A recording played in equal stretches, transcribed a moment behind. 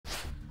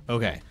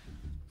Okay.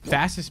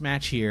 Fastest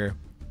match here.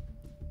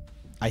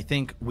 I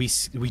think we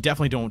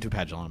definitely don't do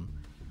pendulum.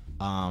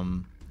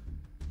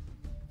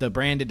 The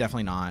branded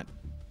definitely not.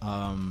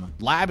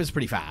 Lab is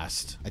pretty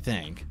fast, I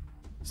think.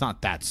 It's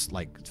not that's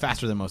like it's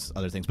faster than most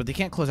other things, but they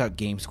can't close out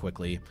games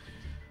quickly.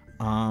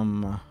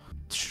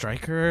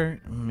 Striker,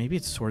 maybe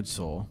it's Sword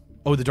Soul.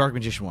 Oh, the Dark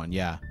Magician one.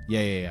 Yeah.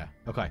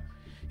 Okay.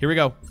 Here we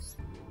go.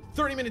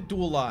 30-minute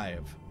Duel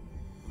live.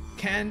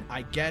 Can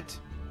I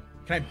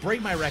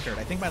break my record?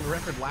 I think my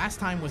record last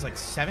time was like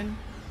 7.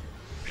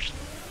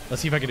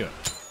 Let's see if I can do it.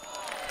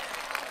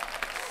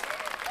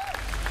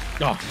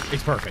 Oh,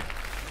 it's perfect.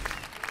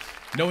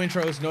 No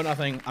intros, no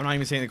nothing. I'm not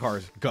even saying the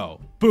cards. Go.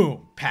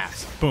 Boom.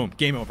 Pass. Boom.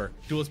 Game over.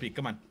 Duel speak.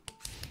 Come on.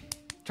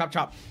 Chop,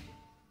 chop.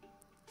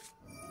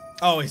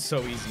 Oh, it's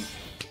so easy.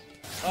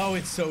 Oh,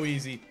 it's so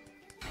easy.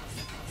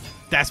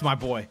 That's my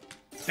boy.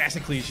 That's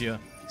Ecclesia.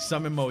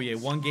 Summon Moye.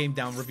 1 game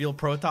down. Reveal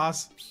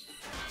Protoss.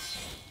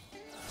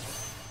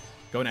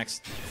 Go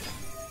next.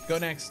 Go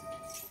next.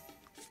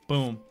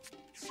 Boom.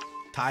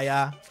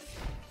 Taya.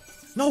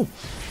 No.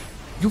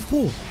 You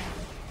fool.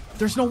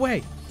 There's no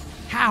way.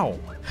 How?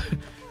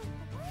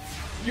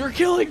 You're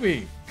killing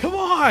me. Come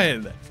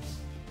on.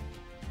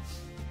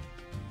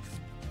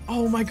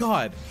 Oh my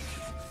god.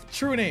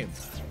 True name.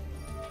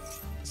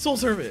 Soul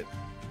Servant.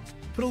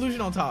 Put illusion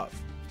on top.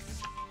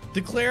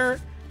 Declare.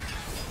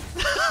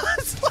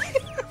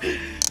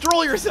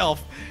 Droll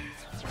yourself.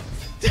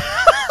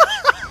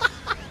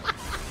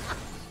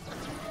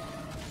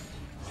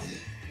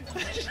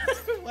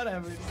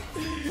 Whatever.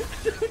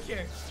 Who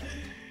cares?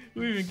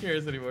 Who even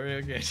cares anymore?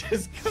 Okay,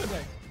 just go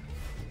next.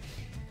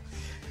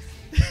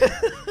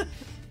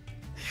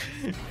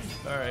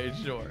 Alright,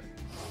 sure.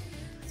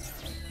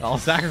 I'll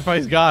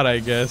sacrifice God, I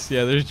guess.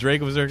 Yeah, there's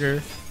Drake Berserker.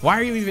 Why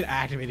are you even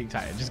activating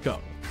Titan? Just go.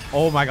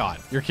 Oh my god,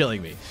 you're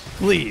killing me.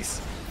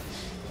 Please.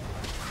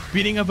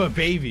 Beating up a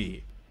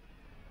baby.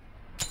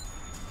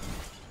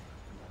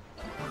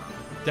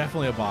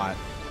 Definitely a bot.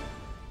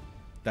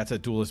 That's a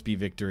Duelist B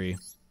victory.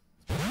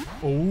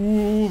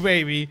 Oh,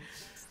 baby.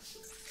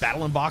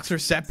 Battle and Boxer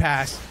set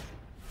pass.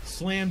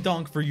 Slam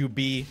dunk for you,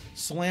 B.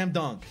 Slam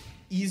dunk.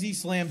 Easy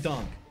slam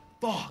dunk.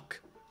 Fuck.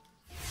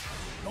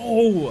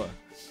 No.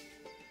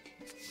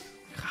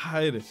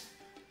 God.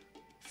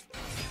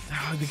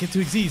 Oh, they get to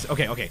Xyz.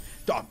 Okay, okay.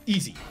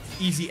 Easy.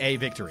 Easy A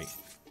victory.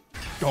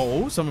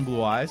 Oh, summon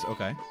Blue Eyes.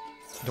 Okay.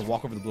 To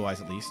walk over the Blue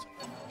Eyes at least.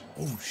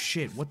 Oh,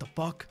 shit. What the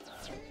fuck?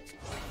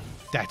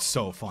 That's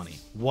so funny.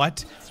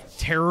 What?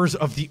 Terrors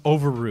of the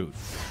Overroot.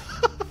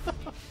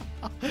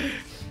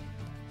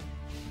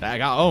 I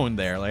got owned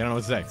there. Like, I don't know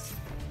what to say.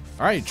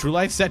 All right. True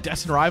Light set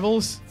Destined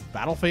Rivals.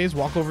 Battle phase.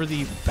 Walk over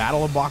the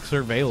Battle and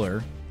Boxer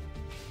Veiler.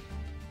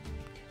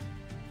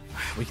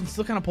 We can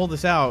still kind of pull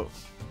this out.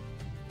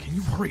 Can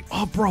you hurry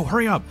up, bro?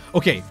 Hurry up.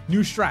 Okay,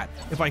 new strat.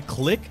 If I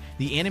click,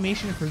 the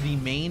animation for the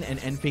main and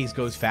end phase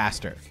goes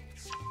faster.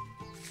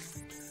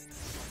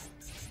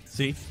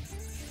 See?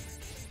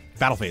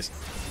 Battle phase.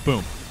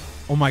 Boom.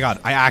 Oh my god,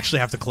 I actually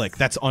have to click.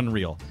 That's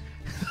unreal.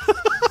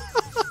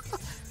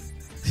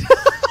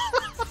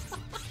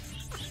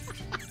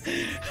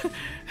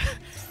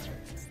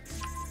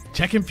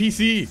 Check in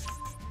PC.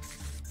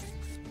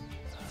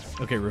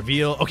 Okay,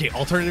 reveal. Okay,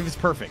 alternative is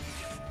perfect.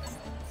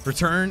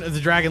 Return of the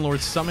Dragon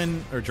Lords.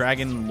 Summon, or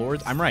Dragon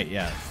Lords. I'm right,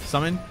 yeah.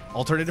 Summon,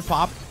 alternative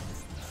pop,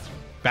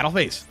 battle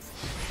phase.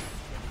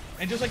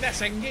 And just like that,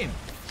 second game.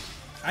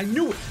 I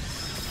knew it.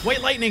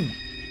 White Lightning.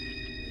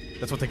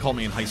 That's what they called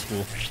me in high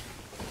school.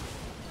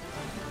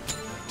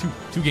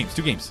 Two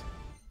games.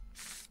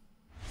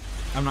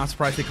 I'm not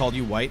surprised they called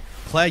you White.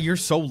 Clay, you're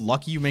so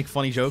lucky you make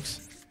funny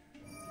jokes.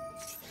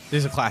 This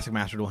is a classic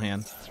Master Duel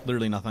hand.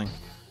 Literally nothing.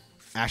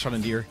 Ashot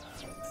and Deer.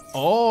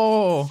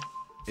 Oh,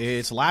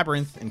 it's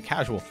Labyrinth and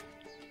Casual.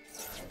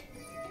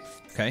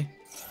 Okay.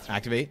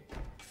 Activate.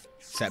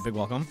 Set Big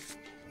Welcome.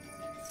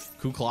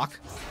 Coup Clock.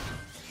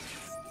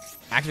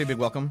 Activate Big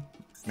Welcome.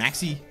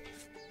 Maxi.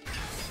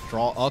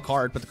 Draw a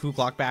card. Put the Coup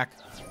Clock back.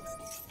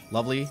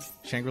 Lovely.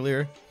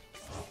 Chandelier.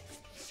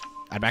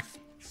 Add back.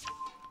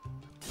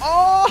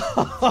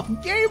 Oh,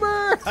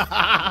 gamer!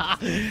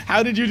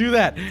 How did you do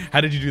that?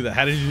 How did you do that?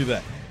 How did you do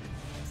that?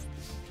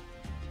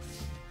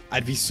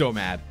 I'd be so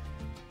mad.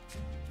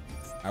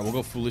 All right, we'll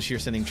go Foolish here,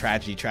 sending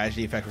Tragedy.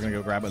 Tragedy effect, we're going to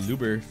go grab a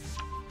Luber.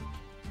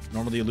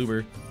 Normally a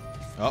Luber.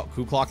 Oh,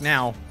 Coup Clock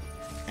now.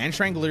 And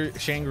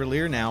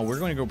Chandelier now. We're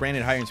going to go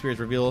Branded Higher in Spirits.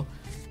 Reveal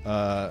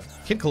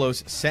Kid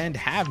Kolos. Send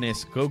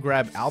Havness. Go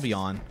grab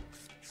Albion.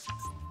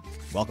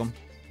 Welcome.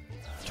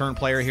 Turn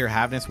player here.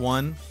 Havness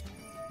 1.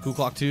 Coup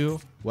Clock 2.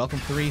 Welcome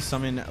 3.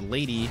 Summon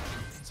Lady.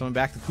 Summon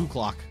back the Coup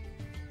Clock.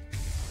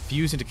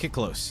 Fuse into Kid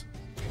Kolos.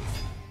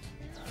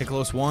 Kid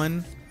Kolos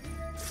 1.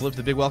 Flip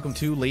the Big Welcome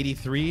 2. Lady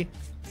 3.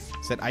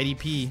 Set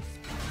IDP.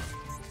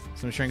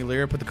 Summon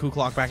Chandelier. Put the Coup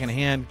Clock back in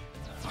hand.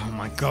 Oh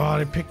my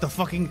god, I picked the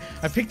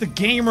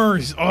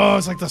gamers. Oh,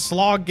 it's like the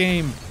slog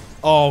game.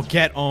 Oh,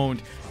 get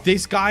owned.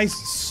 This guy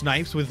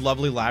snipes with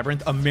Lovely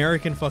Labyrinth.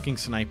 American fucking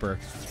sniper.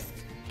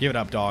 Give it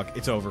up, dog.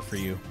 It's over for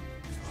you.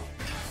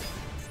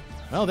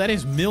 Well, that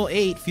is Mill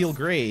 8. Feel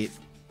great.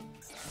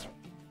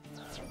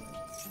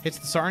 Hits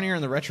the Sarnier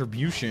and the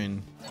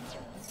Retribution.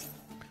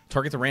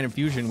 Target the random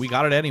fusion. We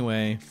got it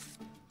anyway.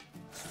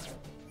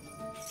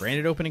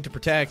 Branded opening to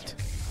protect.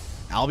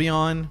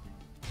 Albion.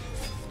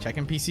 Check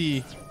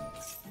NPC.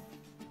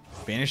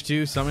 Banish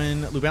 2.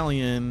 Summon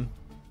Lubellion.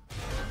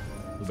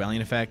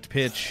 Lubellion effect.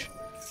 Pitch.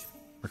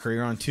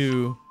 Mercurier on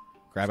 2.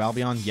 Grab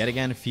Albion yet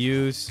again.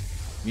 Fuse.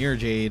 Mirror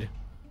Jade.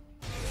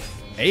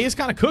 A is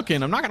kind of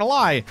cooking. I'm not going to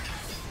lie.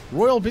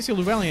 Royal Abyssal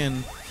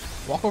Lubellion.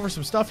 Walk over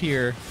some stuff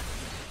here.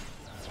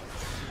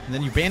 And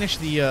then you banish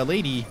the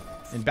lady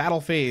in battle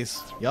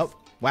phase. Yup.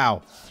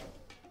 Wow.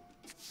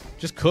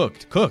 Just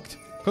cooked. Cooked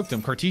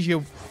him.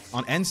 Cartesia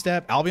on end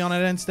step. Albion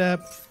at end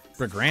step.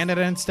 Brigand at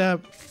end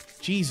step.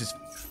 Jesus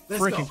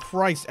freaking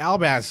Christ.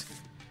 Albaz.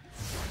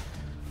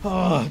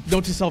 Oh,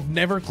 note to self,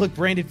 never click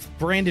branded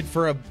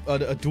for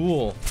a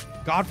duel.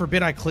 God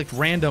forbid I clicked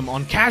random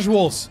on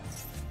casuals.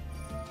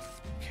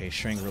 Okay,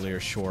 Shangri-La,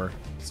 sure.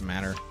 Doesn't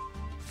matter.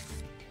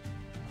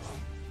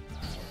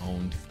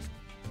 Owned.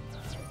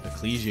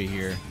 Ecclesia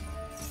here.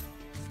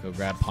 Go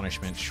grab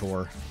punishment,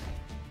 sure.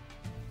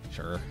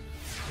 Sure.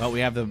 Well, we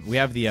have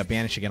the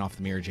banish again off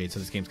the Mirror Jade, so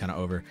this game's kind of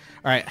over.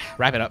 All right,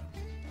 wrap it up.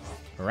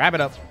 Wrap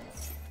it up.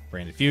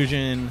 Branded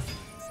Fusion.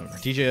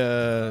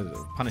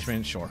 Artesia,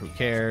 punishment, sure, who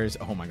cares?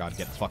 Oh my god,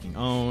 get fucking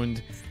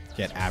owned.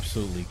 Get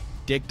absolutely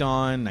dicked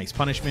on. Nice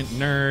punishment,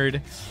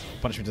 nerd.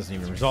 Punishment doesn't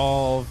even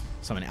resolve.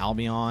 Summon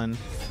Albion.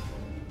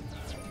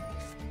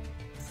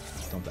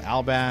 Dump the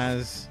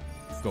Albaz.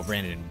 Go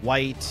Branded in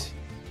white.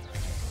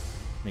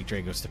 Make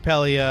Drago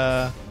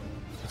Stapelia.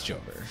 It's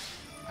over.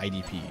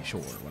 IDP,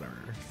 sure, whatever.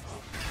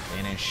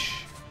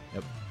 Vanish.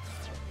 Yep.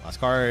 Last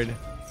card.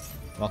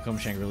 Welcome,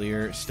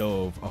 Shangri-La.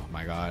 Stove. Oh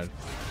my god.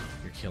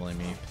 You're killing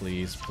me.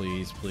 Please,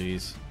 please,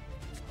 please.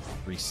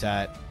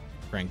 Reset.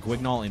 Grand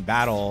Guignol in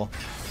battle.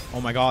 Oh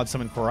my god,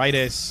 summon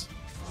Quiritis.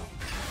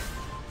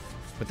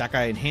 Put that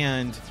guy in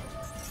hand.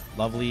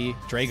 Lovely.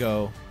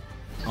 Drago.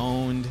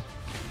 Owned.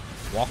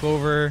 Walk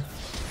over.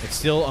 It's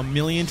still a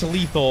million to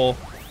lethal.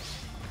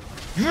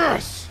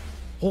 Yes!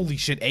 Holy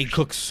shit, A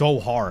cooks so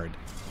hard.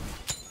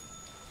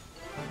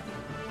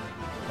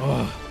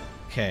 Ugh.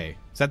 Okay.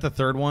 Is that the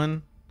third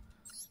one?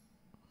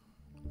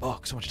 Oh,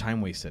 so much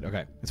time wasted.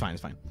 Okay, it's fine,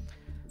 it's fine.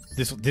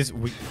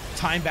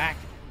 Time back.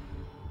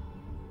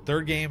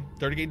 Third game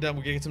done.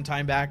 We're gonna get some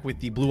time back with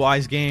the Blue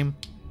Eyes game.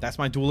 That's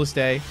my duelist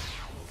day.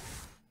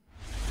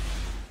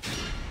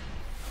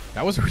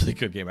 That was a really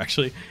good game,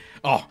 actually.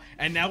 Oh,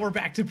 and now we're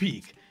back to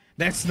peak.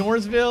 That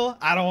Snoresville,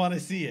 I don't want to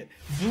see it.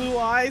 Blue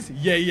Eyes,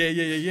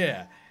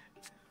 yeah.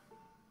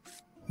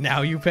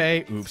 Now you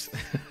pay. Oops.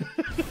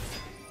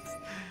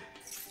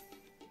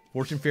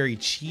 Fortune Fairy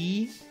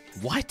Chi.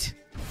 What?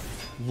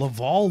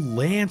 Laval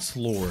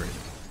Lancelord.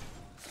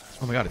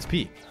 Oh my god, it's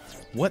peak.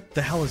 What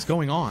the hell is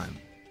going on?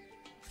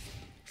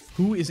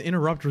 Who is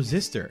Interrupt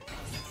Resistor?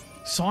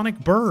 Sonic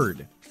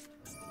Bird.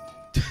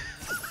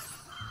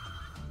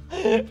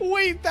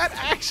 Wait, that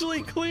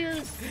actually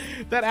clears.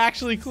 That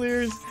actually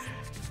clears.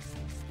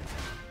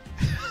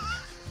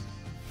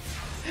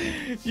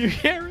 You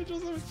can't ritual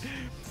summon.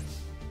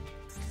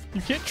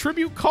 You can't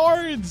tribute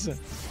cards.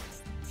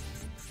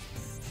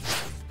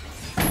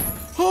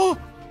 Oh.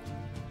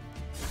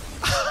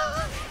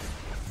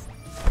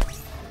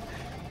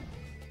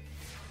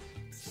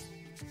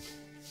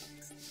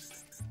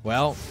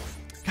 Well,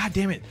 god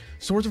damn it.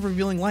 Swords of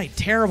Revealing Light,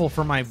 terrible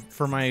for my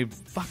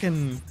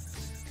fucking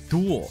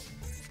duel.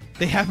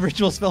 They have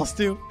ritual spells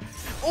too.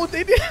 Oh,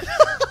 they did.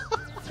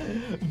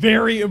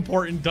 Very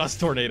important Dust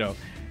Tornado.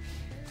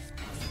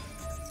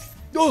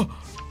 Oh,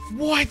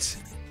 what?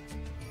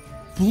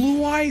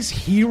 Blue Eyes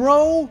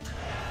Hero?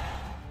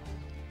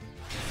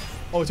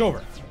 Oh, it's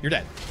over. You're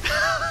dead.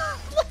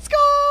 Let's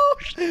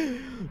go.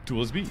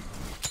 Duel is beat.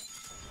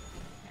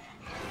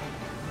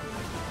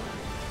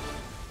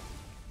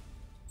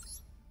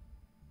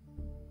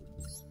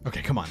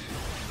 Okay, come on.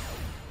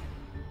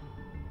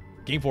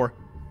 Game 4.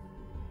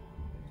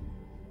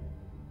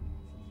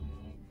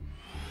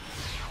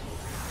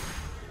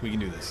 We can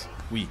do this.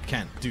 We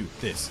can do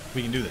this.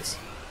 We can do this.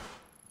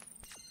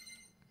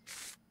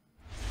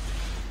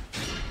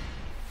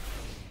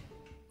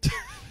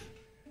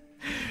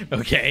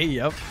 Okay,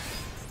 yep.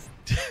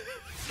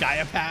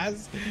 Gaia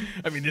Pass.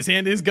 I mean, this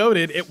hand is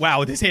goated.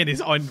 Wow, this hand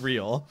is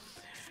unreal.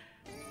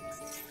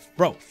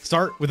 Bro,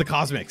 start with the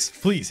Cosmics,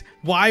 please.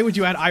 Why would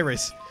you add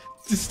Iris?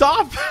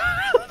 Stop!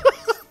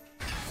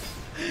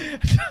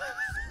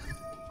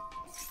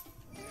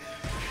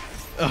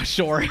 Oh,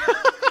 sure.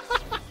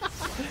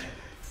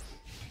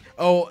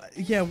 Oh,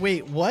 yeah,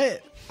 wait,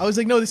 what? I was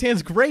like, no, this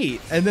hand's great.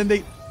 And then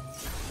they...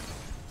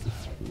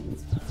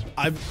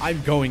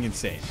 I'm going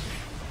insane.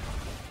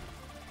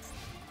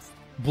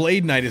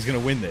 Blade Knight is going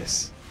to win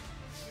this.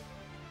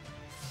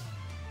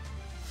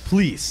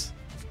 Please.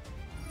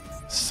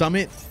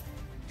 Summon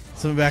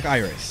back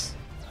Iris.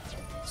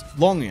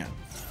 Longyang.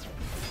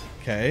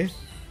 Okay.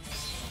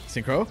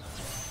 Synchro.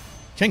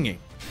 Chengyi.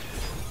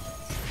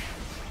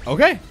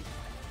 Okay.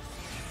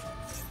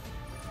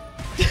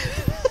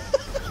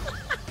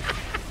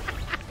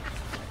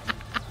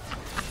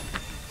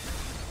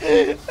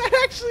 That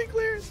actually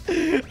clears.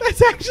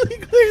 That's actually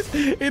clears.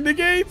 It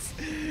negates.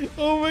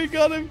 Oh my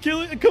god, I'm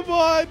killing. Come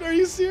on. Are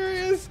you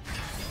serious?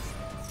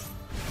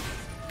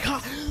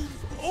 God.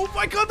 Oh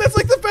my god, that's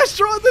like the best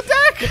draw in the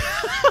deck.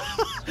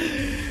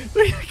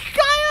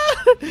 Gaia.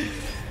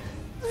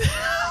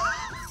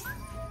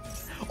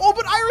 Oh,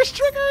 but Irish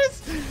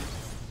triggers.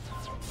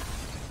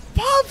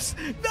 Pops.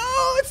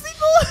 No, it's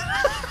lethal.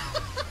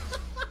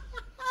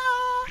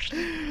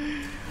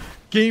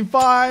 Game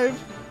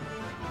 5.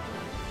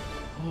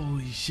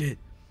 Holy shit.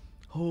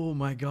 Oh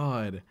my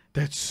god.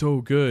 That's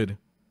so good.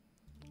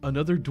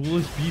 Another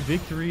Duelist B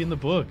victory in the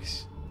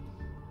books.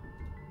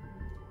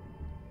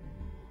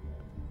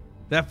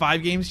 That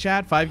 5 games,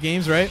 chat? 5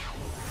 games, right?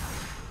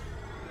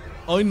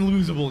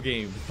 Unlosable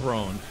game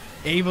thrown.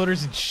 A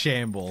voters in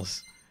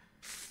shambles.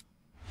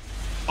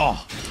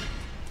 Oh.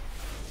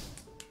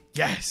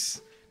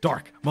 Yes.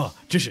 Dark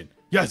Magician.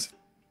 Yes.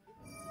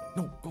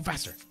 No, go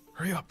faster.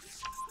 Hurry up.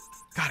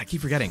 God, I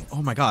keep forgetting.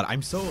 Oh my god,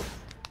 I'm so...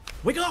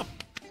 Wake up!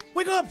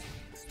 Wake up!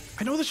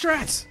 I know the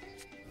strats.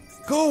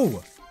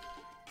 Go!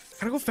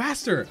 Gotta go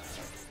faster.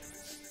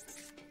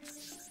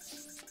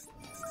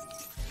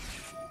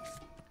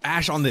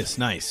 Ash on this.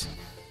 Nice.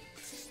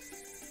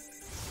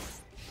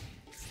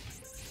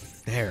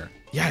 There.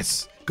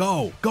 Yes.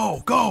 Go.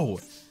 Go. Go.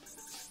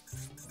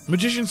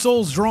 Magician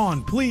Soul's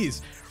drawn.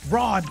 Please.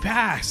 Rod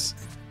pass.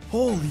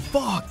 Holy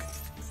fuck.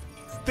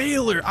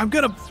 Failure. I'm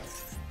gonna...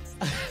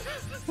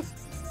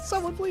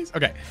 Someone please.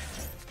 Okay.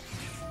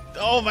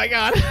 Oh my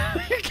god.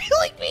 You're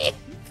killing me.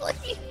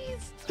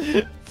 Please.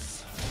 It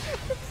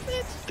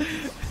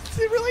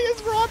really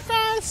is Rod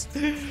pass.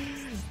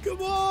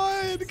 Come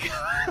on.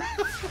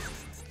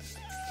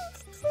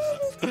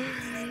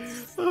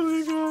 Oh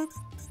my god.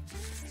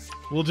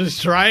 We'll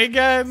just try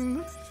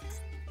again.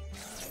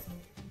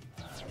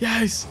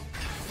 Yes.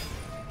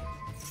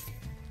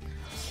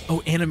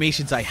 Oh,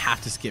 animations I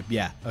have to skip.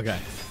 Yeah, okay.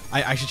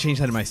 I should change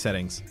that in my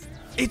settings.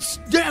 It's...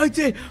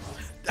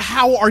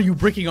 How are you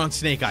bricking on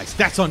Snake Eyes?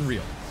 That's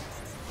unreal.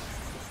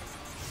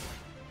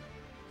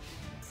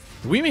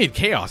 We made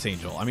Chaos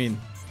Angel. I mean...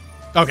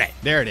 Okay,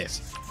 there it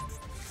is.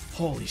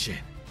 Holy shit.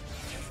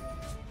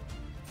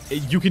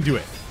 You can do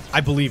it. I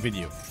believe in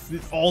you.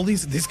 All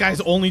these... This guy's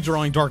only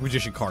drawing Dark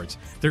Magician cards.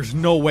 There's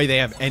no way they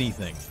have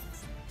anything.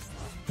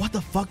 What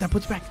the fuck? That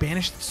puts back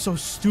Banished? That's so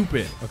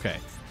stupid. Okay.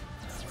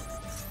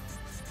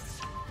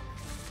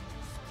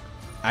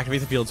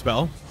 Activate the field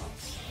spell.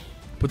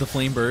 Put the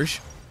Flame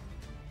Burge.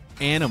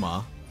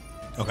 Anima.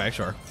 Okay,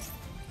 sure.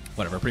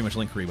 Whatever. Pretty much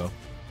Link Karibo.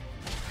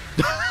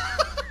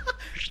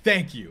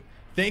 Thank you.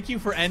 Thank you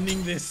for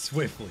ending this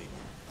swiftly.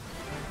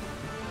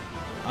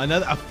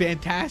 A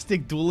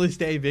fantastic Duelist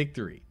Day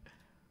victory.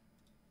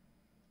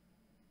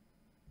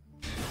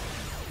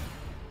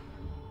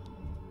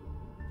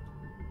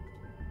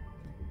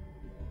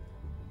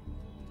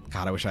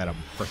 God, I wish I had a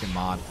freaking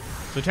mod.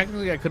 So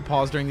technically I could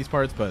pause during these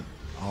parts, but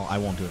I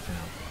won't do it for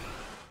now.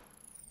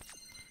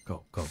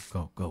 Go, go,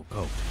 go, go,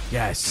 go.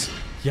 Yes.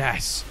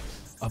 Yes.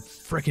 A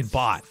freaking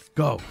bot.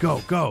 Go,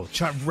 go, go.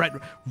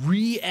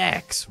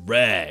 Rex.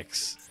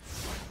 Rex.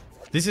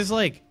 This is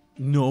like,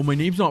 no, my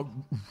name's not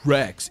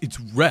Rex. It's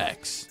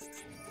Rex.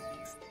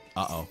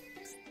 Uh-oh.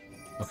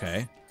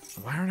 Okay.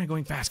 Why aren't I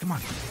going fast? Come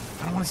on.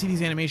 I don't want to see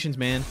these animations,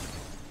 man.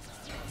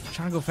 I'm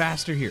trying to go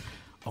faster here.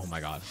 Oh my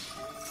god.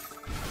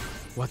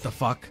 What the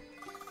fuck?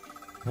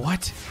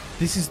 What?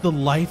 This is the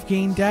life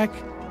gain deck?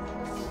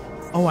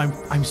 Oh,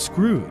 I'm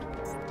screwed.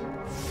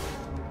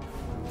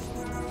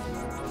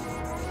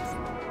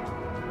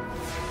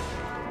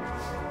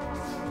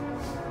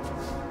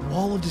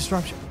 Wall of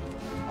Disruption.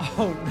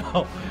 Oh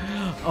no.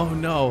 Oh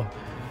no.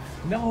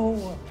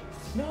 No.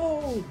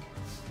 No.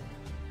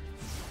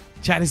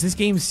 Chat, is this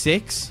game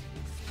 6?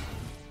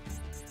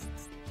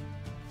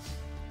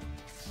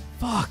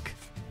 Fuck.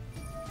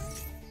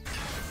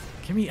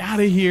 Get me out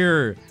of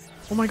here.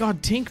 Oh my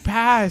god, Tink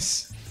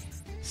Pass.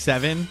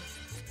 7.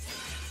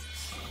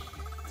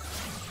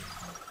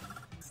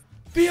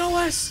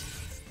 BOS.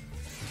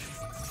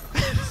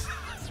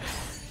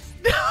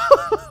 No.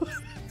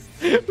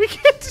 We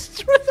can't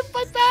destroy the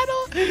fight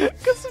battle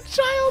because of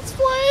Child's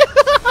Play.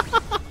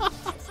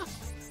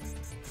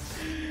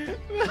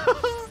 No.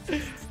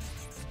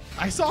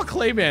 I saw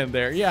Clayman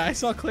there. Yeah, I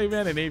saw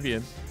Clayman and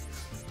Avian.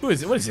 Who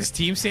is it? What is this?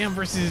 Team Sam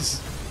versus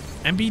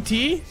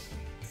MBT?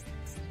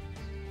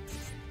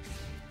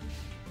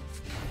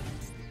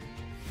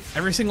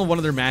 Every single one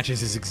of their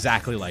matches is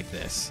exactly like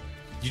this.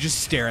 You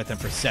just stare at them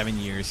for 7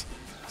 years.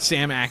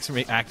 Sam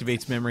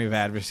activates Memory of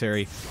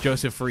Adversary.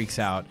 Joseph freaks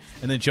out.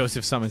 And then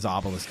Joseph summons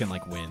Obelisk and,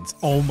 like, wins.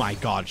 Oh my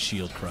god,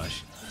 Shield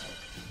Crush.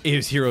 It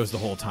was heroes the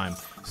whole time.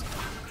 Oh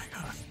my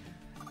god.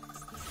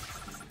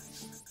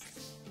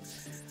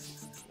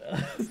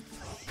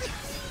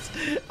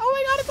 Oh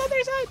my god, it's on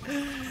their side.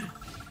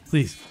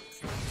 Please.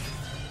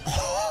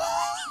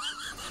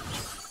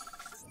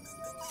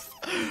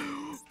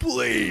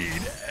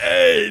 Blade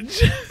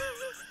Edge.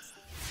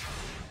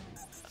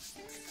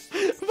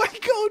 My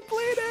code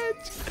Blade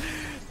Edge.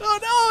 Oh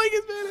no, he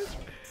gets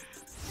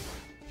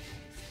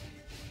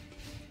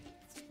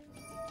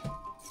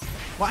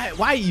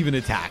Why even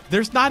attack?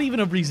 There's not even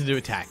a reason to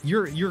attack.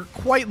 You're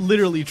quite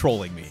literally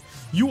trolling me.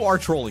 You are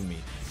trolling me.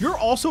 You're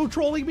also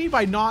trolling me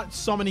by not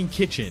summoning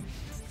Kitchen.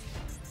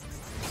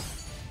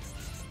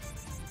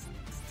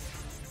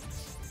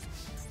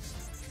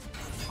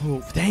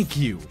 Oh, thank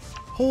you.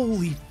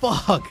 Holy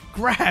fuck.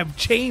 Grab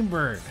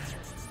chamber.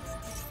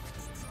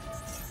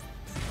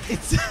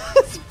 It's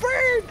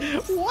bird.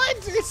 What?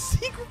 It's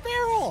secret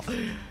barrel.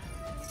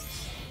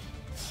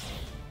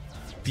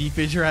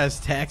 B-Fisher has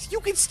text. You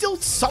can still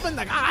summon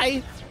the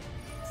guy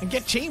and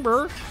get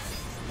chamber.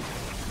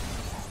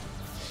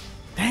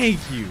 Thank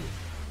you.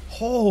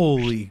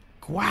 Holy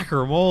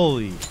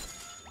guacamole.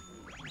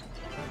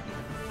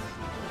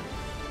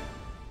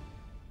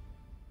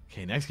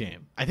 Okay, next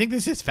game. I think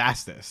this is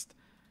fastest.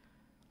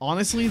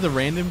 Honestly, the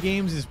random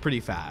games is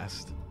pretty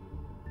fast.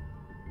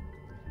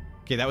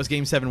 Okay, that was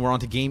game 7. We're on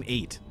to game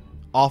 8.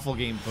 Awful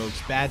game,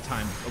 folks. Bad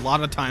time. A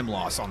lot of time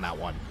loss on that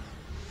one.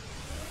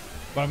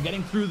 But I'm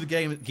getting through the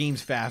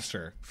games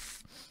faster.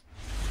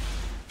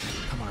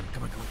 Come on,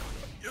 come on, come on, come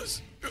on.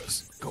 Yes,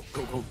 yes. Go,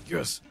 go, go.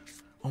 Yes.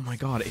 Oh my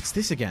god, it's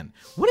this again.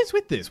 What is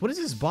with this? What is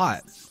this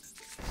bot?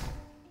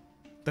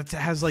 That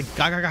has like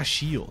Gaga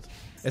shield.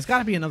 It's got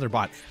to be another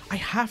bot. I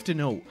have to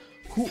know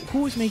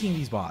who is making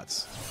these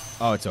bots.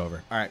 Oh, it's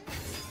over. All right,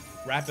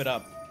 wrap it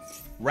up.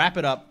 Wrap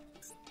it up.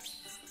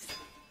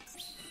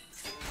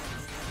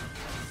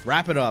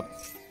 Wrap it up.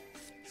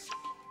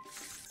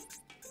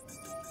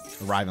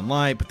 Arrive in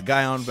light. Put the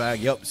guy on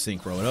back. Yup.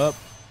 Synchro it up.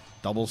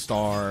 Double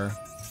star.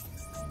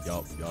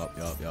 Yup. Yup.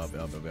 Yup. Yup.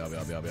 Yup. Yup. Yup.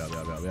 Yup. Yup.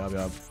 Yup. Yup. Yup.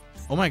 Yup.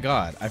 Oh my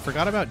god, I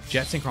forgot about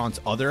Jet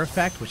Synchron's other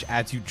effect, which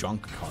adds you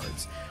junk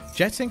cards.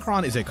 Jet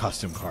Synchron is a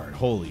custom card.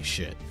 Holy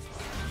shit.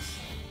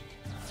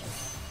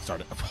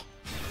 Started.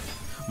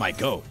 My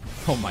goat.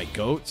 Oh, my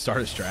goat.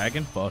 Stardust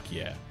Dragon. Fuck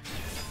yeah.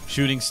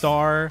 Shooting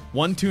Star.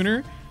 1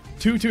 tuner.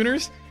 2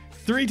 tuners.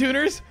 3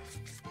 tuners.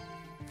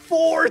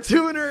 4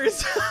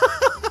 tuners.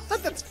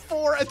 That's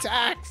 4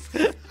 attacks.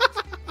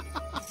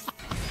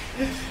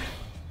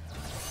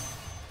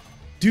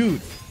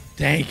 Dude,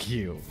 thank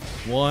you.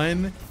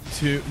 1,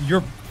 2.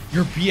 You're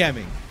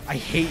BMing. I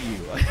hate you.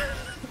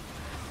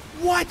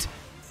 What?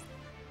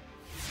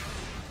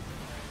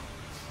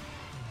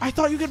 I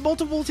thought you get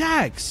multiple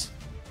attacks.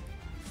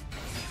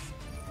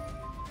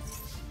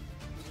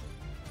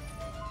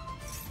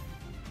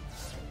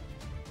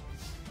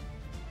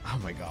 Oh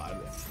my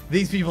god.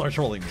 These people are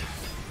trolling me.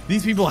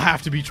 These people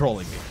have to be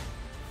trolling me.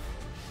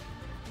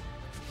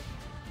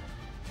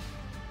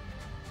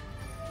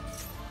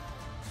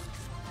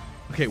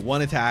 Okay,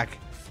 1 attack.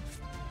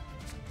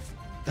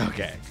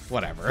 Okay,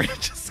 whatever.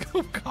 Just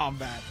go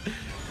combat.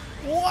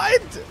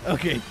 What?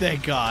 Okay,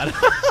 thank God.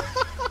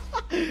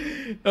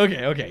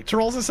 Okay.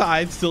 Trolls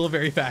aside, still a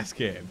very fast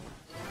game.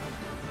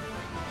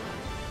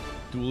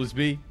 Duel is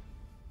B.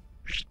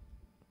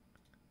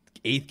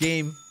 8th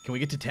game. Can we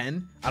get to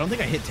 10? I don't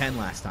think I hit 10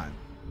 last time.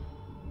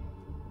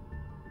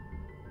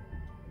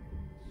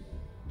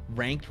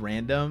 Ranked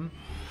random?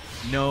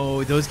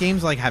 No, those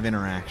games like have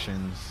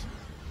interactions.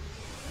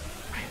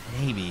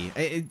 Maybe.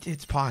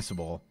 It's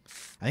possible.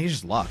 I think it's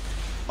just luck.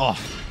 Oh.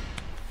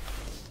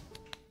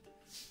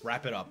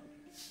 Wrap it up.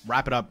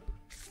 Wrap it up.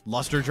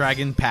 Luster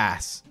Dragon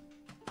pass.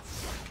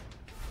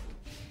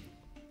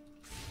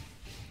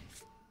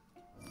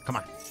 Come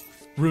on.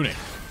 Runic.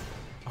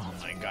 Oh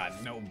my god.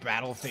 No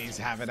battle phase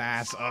have an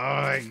ass. Oh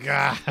my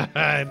god.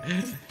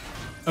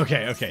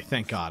 Okay.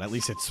 Thank god. At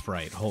least it's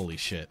Sprite. Holy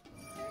shit.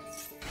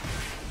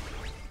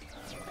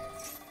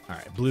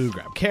 Alright. Blue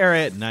grab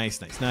carrot. Nice.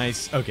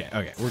 Okay.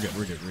 We're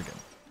good.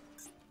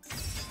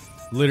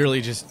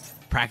 Literally just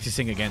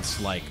practicing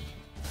against like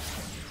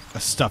a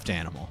stuffed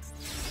animal.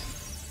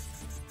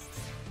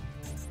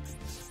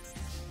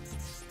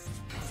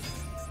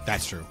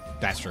 That's true.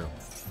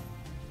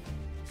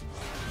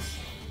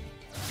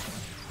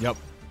 Yep.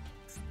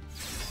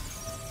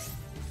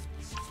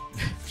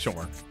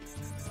 Sure.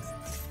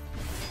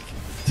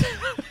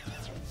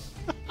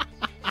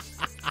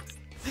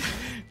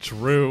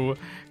 True.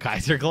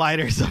 Kaiser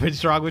Glider summon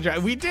strong with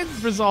we did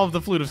resolve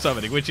the Flute of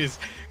Summoning, which is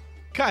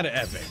kind of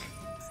epic.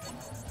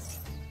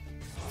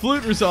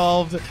 Flute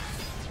resolved.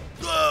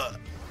 Ugh.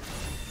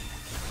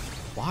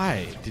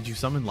 Why did you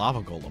summon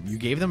Lava Golem? You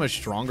gave them a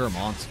stronger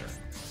monster.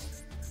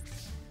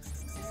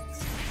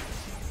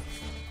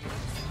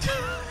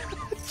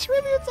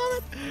 Tribute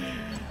summon.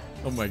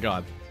 Oh my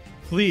god.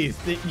 Please,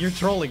 you're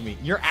trolling me.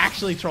 You're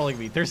actually trolling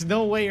me. There's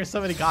no way you're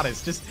summoning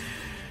Goddess. Just,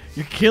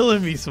 you're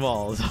killing me,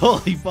 Smalls.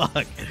 Holy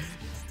fuck.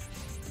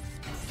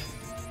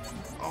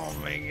 Oh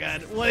my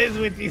god. What is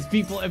with these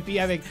people at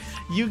BMing?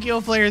 Yu-Gi-Oh!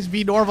 Players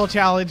be normal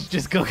challenge.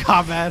 Just go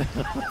combat.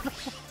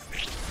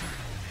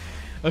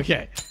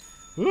 Okay.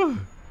 Whew.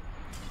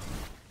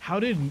 How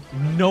did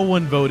no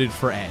one voted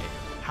for A?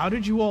 How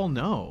did you all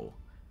know?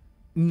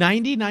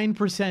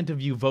 99%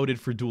 of you voted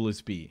for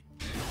Duelist B.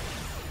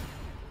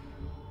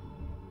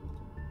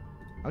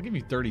 I'll give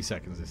you 30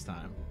 seconds this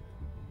time.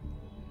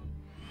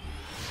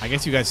 I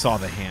guess you guys saw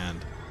the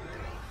hand.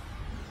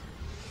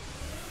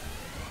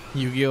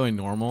 Yu-Gi-Oh! In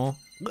normal.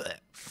 Blech.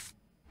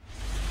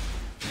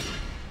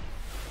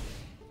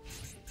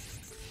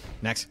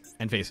 Next.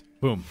 End phase.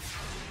 Boom.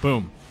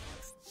 Boom.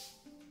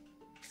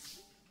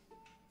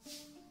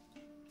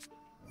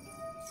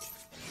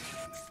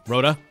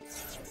 Rhoda.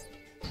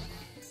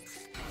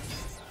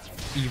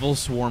 Evil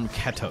Swarm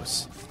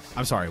Ketos.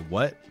 I'm sorry,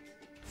 what?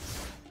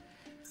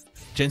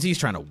 Gen Z's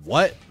trying to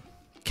what?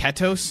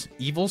 Ketos?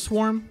 Evil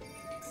Swarm?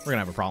 We're gonna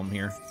have a problem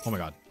here. Oh my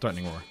god.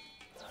 Threatening roar.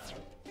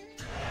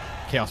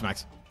 Chaos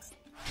Max.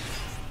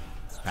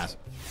 Pass.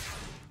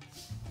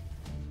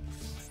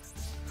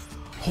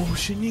 Oh,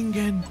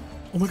 Shingen.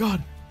 Oh my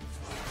god.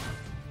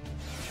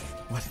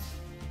 What?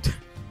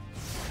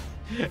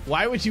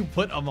 Why would you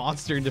put a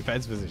monster in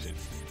defense position?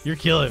 You're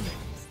killing me.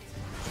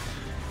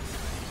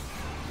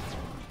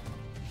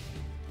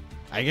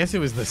 I guess it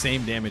was the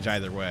same damage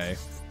either way.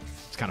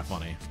 It's kind of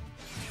funny.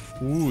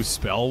 Ooh,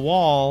 spell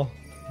wall.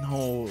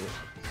 No.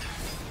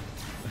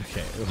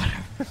 Okay,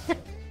 whatever.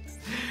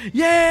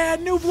 Yeah,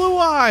 new blue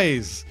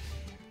eyes.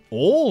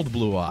 Old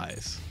blue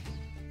eyes.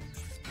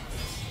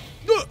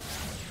 Ugh.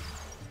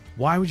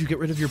 Why would you get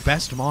rid of your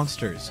best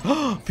monsters?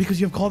 Because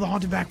you have Call the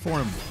Haunted back for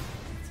him.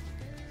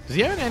 Does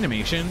he have an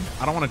animation?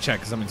 I don't want to check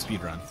because I'm in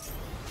speedrun.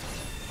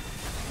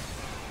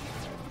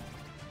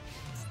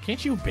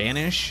 Can't you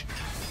banish?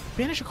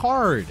 Banish a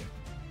card.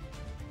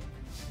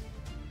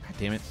 God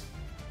damn it.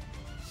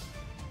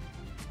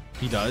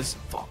 He does.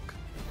 Fuck.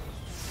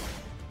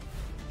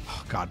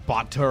 Oh god,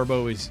 bot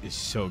turbo is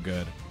so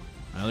good.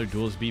 Another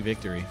Duels B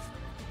victory.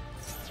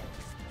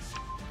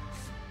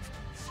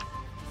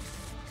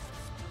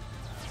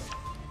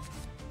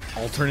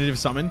 Alternative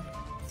summon.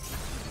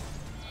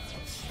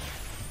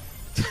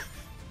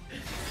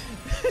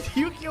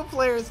 Yu-Gi-Oh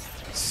players,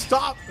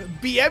 stop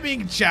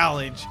BMing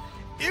challenge.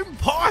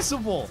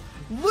 Impossible.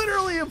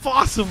 Literally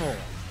impossible.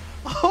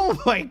 Oh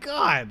my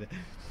god.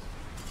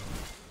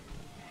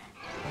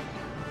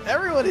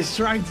 Everyone is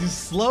trying to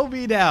slow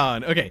me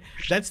down. Okay,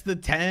 that's the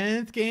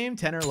 10th game,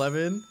 10 or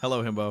 11.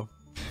 Hello, himbo.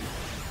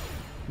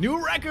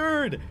 New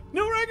record.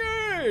 New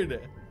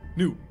record.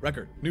 New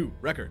record. New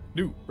record.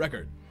 New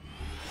record.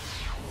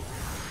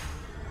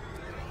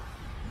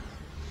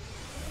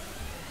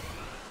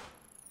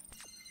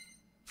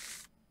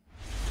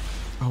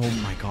 Oh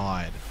my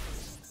god.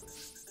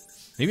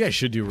 Maybe I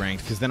should do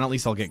ranked, because then at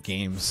least I'll get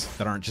games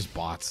that aren't just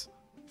bots.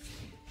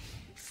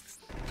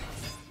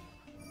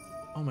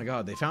 Oh my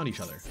god, they found each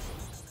other.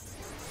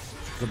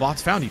 The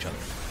bots found each other.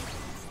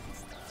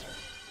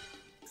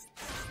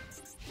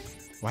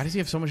 Why does he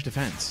have so much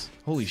defense?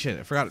 Holy shit,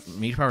 I forgot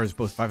Mage Power is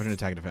both 500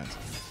 attack and defense.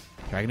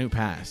 Dragonute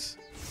pass.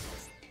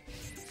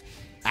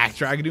 Act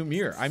Dragonute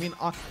Mirror. I mean,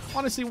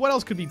 honestly, what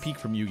else could be peak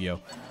from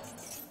Yu-Gi-Oh?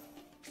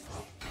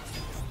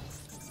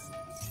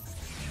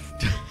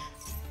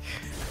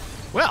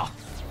 Well,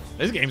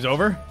 this game's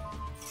over.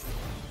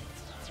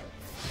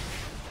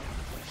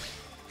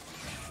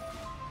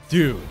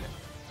 Dude.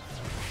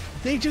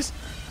 They just...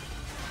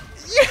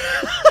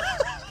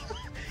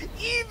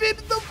 Even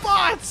the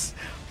bots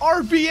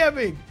are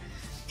BMing.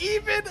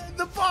 Even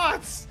the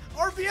bots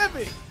are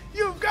BMing.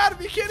 You've got to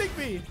be kidding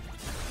me.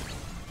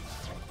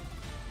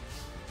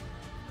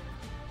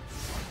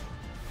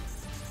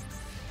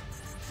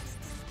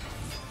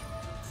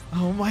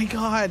 Oh my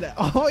god.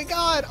 Oh my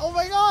god. Oh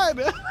my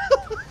god.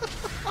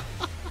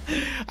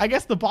 I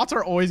guess the bots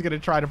are always going to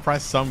try to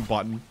press some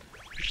button.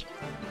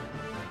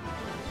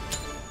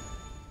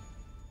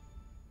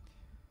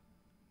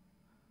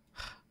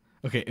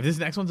 Okay, if this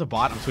next one's a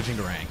bot, I'm switching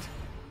to ranked.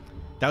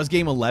 That was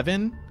game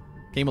 11.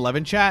 Game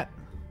 11, chat.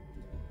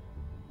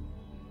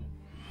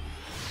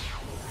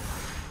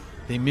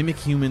 They mimic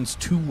humans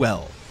too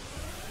well.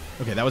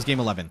 Okay, that was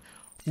game 11.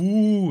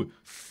 Ooh,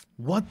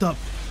 what the...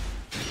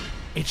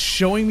 It's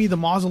showing me the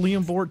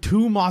mausoleum board.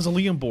 2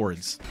 mausoleum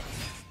boards.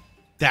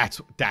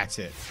 That's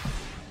it.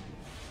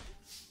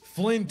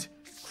 Flint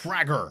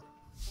Cragger.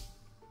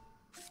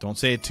 Don't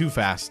say it too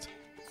fast.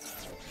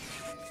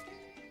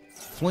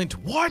 Flint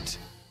what?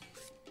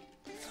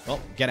 Well,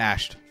 get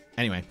ashed.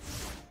 Anyway.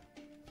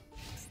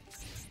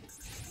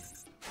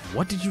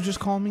 What did you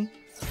just call me?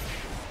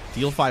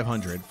 Deal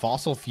 500.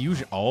 Fossil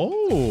Fusion.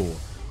 Oh.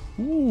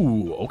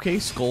 Ooh, okay,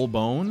 Skull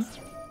Bone.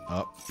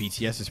 Oh,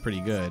 BTS is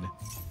pretty good.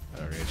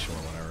 Okay, sure,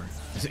 whatever.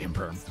 It's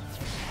imperm.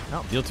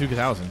 Oh, deal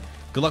 2,000.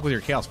 Good luck with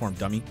your Chaos Form,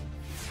 dummy.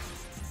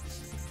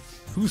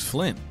 Who's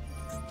Flint?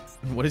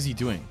 What is he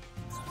doing?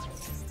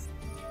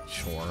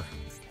 Sure.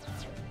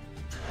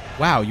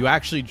 Wow, you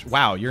actually...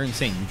 Wow, you're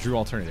insane. You drew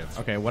alternative.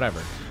 Okay,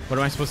 whatever. What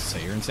am I supposed to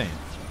say? You're insane.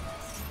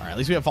 All right, at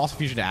least we have Fossil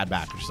Fusion to add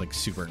back, which is, like,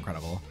 super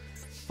incredible.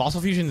 Fossil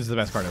Fusion is the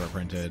best card ever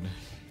printed.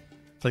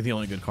 It's, like, the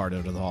only good card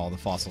out of all the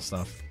fossil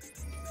stuff.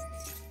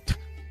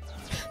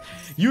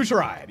 You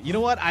tried. You know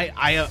what?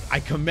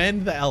 I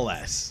commend the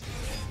LS.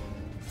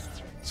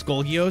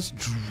 Skullgios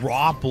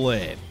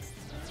Droplet.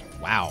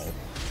 Wow.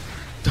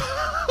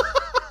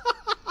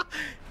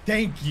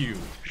 Thank you.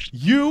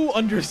 You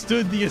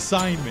understood the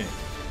assignment.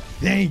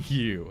 Thank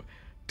you.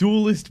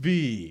 Duelist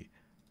B.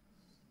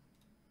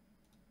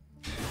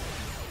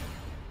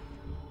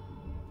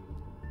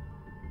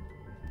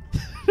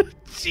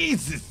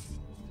 Jesus.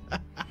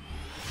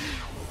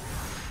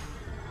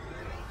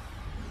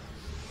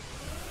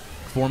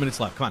 4 minutes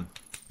left. Come on.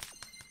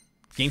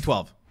 Game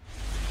 12.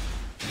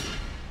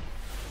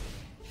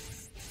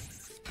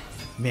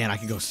 Man, I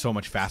can go so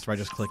much faster by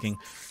just clicking.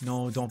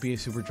 No, don't be a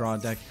super draw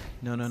deck.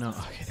 No, no, no.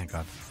 Okay, thank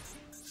God.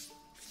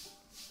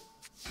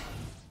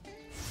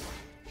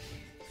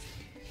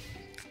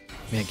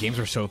 Man, games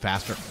are so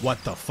faster.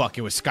 What the fuck?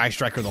 It was Sky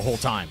Striker the whole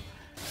time.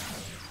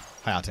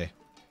 Hayate.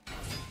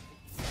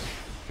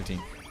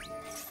 15.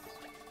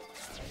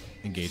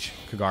 Engage.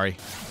 Kagari.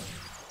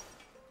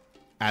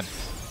 Add.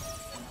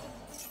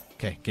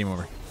 Okay, game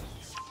over.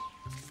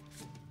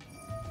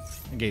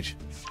 Engage.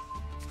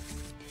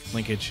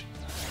 Linkage.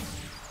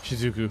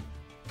 Shizuku.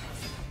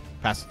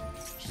 Pass.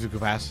 Shizuku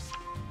pass.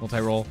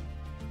 Multi-roll.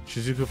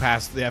 Shizuku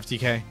pass the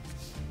FTK.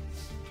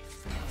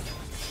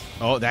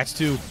 Oh, that's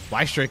two.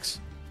 Y-Strix.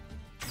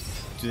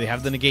 Do they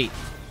have the negate?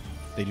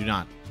 They do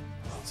not.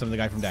 Some of the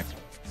guy from deck.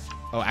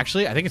 Oh,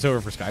 actually, I think it's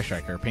over for Sky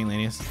Striker. Pain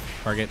Lanius.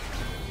 Target.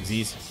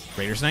 Xyz.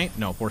 Raider's Knight?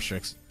 No, Force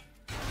Strix.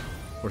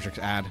 Force Strix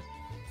add.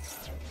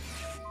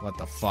 What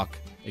the fuck?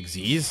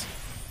 Xyz?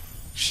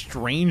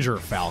 Stranger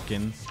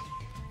Falcon.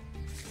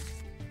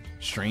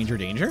 Stranger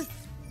Danger?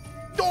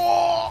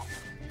 Oh!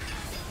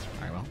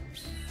 Alright,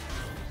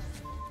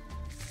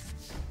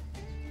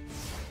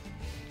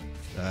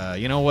 well.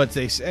 You know what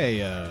they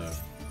say?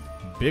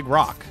 Big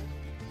Rock.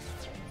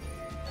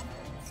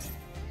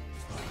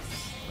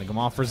 Link them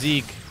off for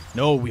Zeke.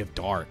 No, we have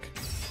Dark.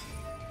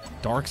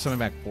 Dark summon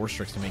back Force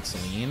Strix to make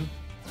Celine.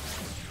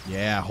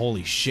 Yeah,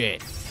 holy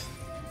shit.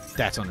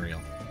 That's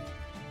unreal.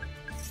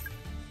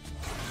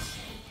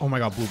 Oh my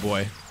god, Blue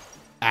Boy.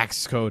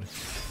 Axe code.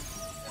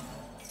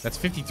 That's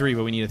 53,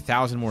 but we need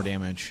 1,000 more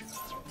damage.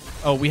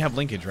 Oh, we have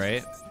linkage,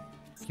 right?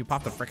 Can you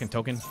pop the frickin'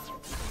 token?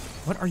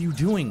 What are you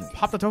doing?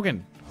 Pop the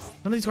token.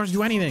 None of these cards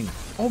do anything.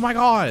 Oh my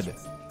god.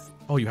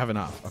 Oh, you have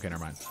enough. Okay,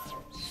 never mind.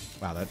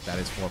 Wow, that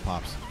is 4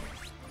 pops.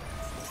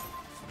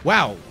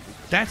 Wow,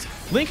 that's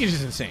linkage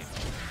is insane.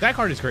 That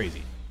card is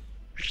crazy.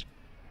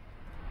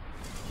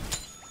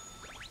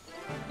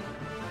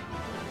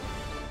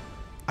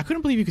 I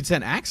couldn't believe you could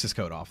send access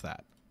code off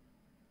that.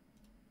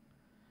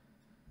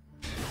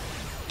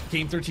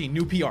 Game 13,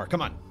 new PR.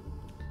 Come on.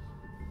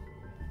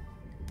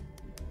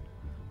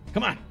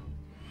 Come on.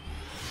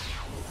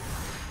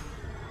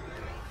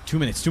 2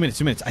 minutes, 2 minutes,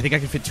 2 minutes. I think I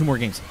can fit 2 more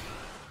games.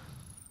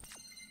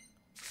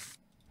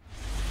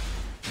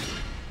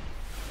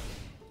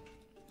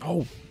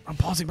 Oh, I'm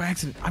pausing by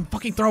accident. I'm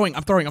fucking throwing.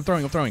 I'm throwing.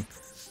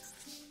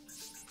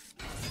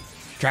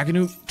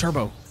 Dragonute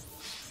Turbo.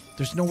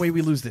 There's no way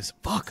we lose this.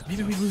 Fuck,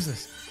 maybe we lose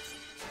this.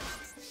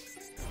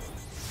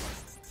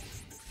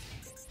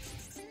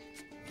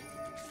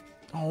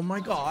 Oh my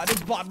god,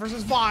 it's bot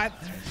versus bot.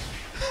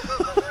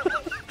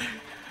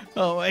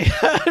 Oh my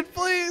god,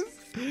 please.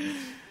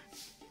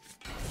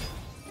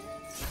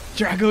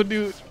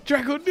 Dragonute.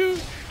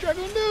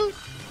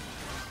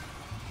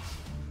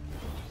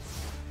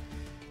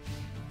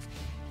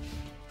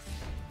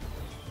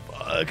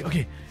 Fuck,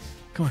 okay.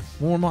 Come on,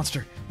 one more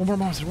monster. Why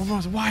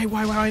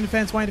in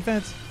defense?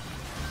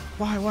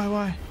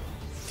 Why?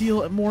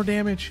 Deal more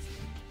damage.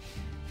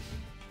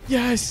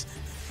 Yes,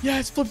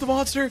 flip the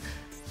monster.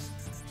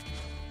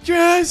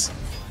 Yes!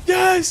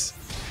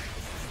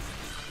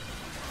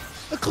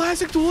 A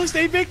classic Duelist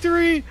 8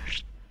 victory!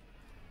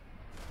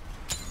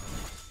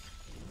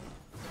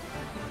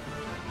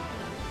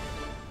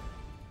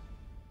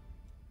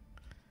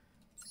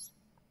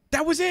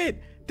 That was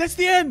it! That's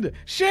the end!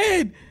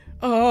 Shit!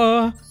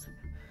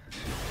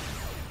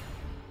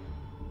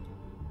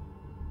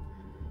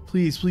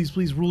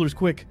 Please, rulers,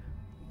 quick.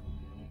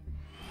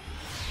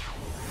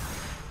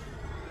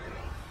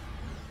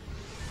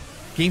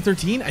 Game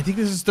 13? I think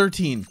this is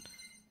 13.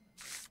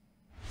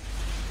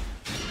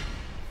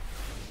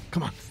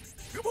 Come on.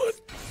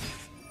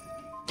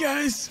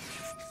 Yes!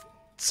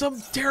 Some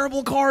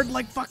terrible card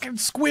like fucking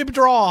Squib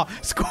Draw!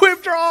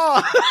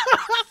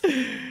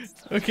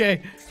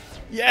 Okay.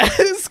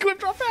 Yes! Squib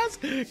Draw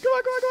fast! Come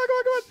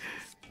on!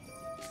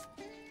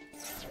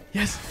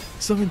 Yes!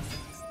 Summon.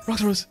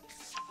 Rock Rose.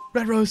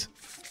 Red Rose.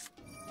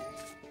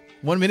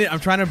 1 minute. I'm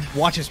trying to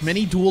watch as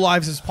many Duel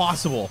Lives as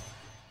possible.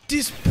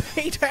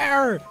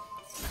 Dispater!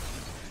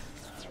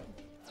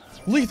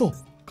 Lethal!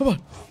 Come on!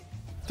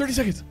 30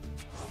 seconds!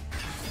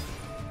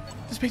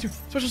 Dispater!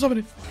 Special summon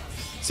it!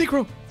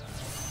 Synchro!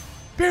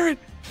 Baron!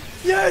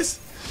 Yes!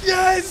 No!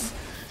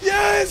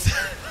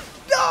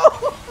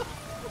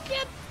 I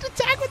can't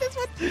attack with this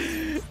one!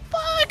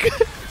 Fuck!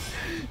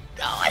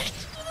 No, I should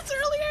do this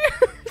earlier!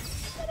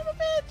 Son of a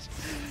bitch!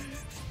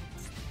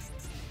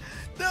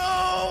 No!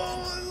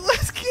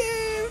 Last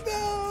game!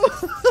 No!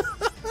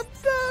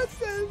 No!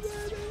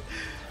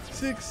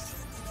 6,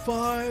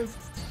 5,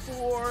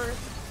 4,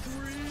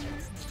 3,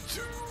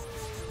 2,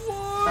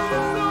 1.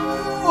 No!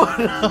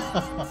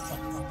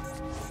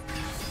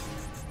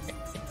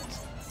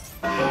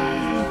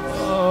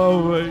 Oh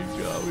my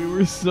god, we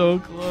were so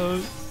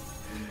close.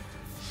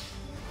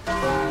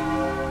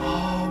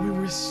 Oh, we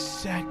were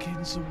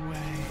seconds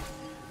away.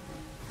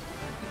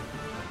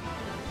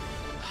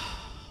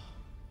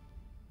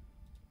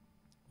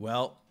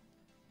 Well,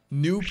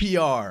 New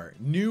PR.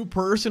 New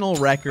personal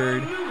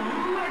record.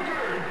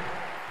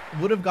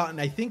 Would have gotten,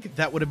 I think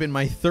that would have been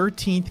my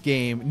 13th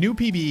game. New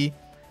PB.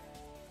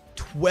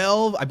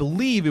 12, I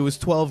believe it was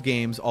 12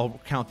 games. I'll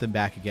count them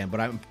back again, but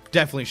I'm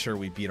definitely sure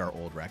we beat our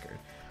old record.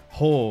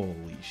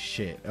 Holy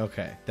shit.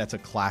 Okay, that's a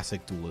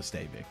classic Duelist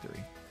Day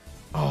victory.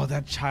 Oh,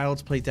 that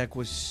Child's Play deck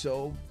was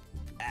so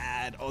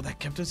bad. Oh, that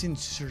kept us in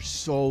for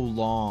so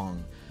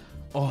long.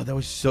 Oh, that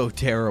was so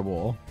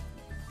terrible.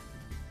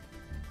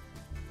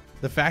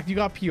 The fact you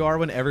got PR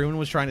when everyone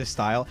was trying to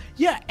style.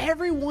 Yeah,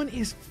 everyone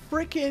is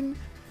freaking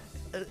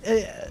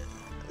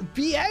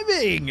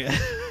BMing.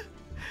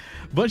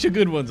 Bunch of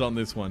good ones on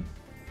this one.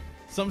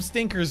 Some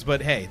stinkers,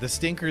 but hey, the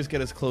stinkers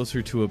get us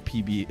closer to a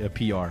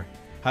PR.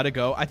 How'd it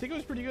go? I think it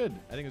was pretty good.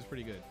 I think it was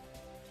pretty good.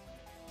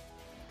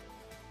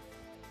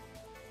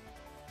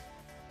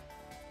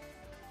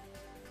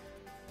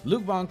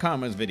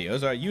 LukeVonKarma's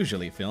videos are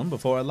usually filmed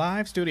before a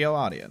live studio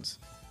audience.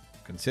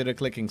 Consider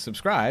clicking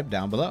subscribe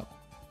down below.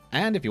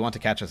 And if you want to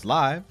catch us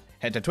live,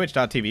 head to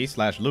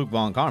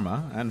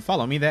twitch.tv/LukeVonKarma and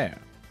follow me there.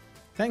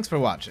 Thanks for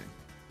watching.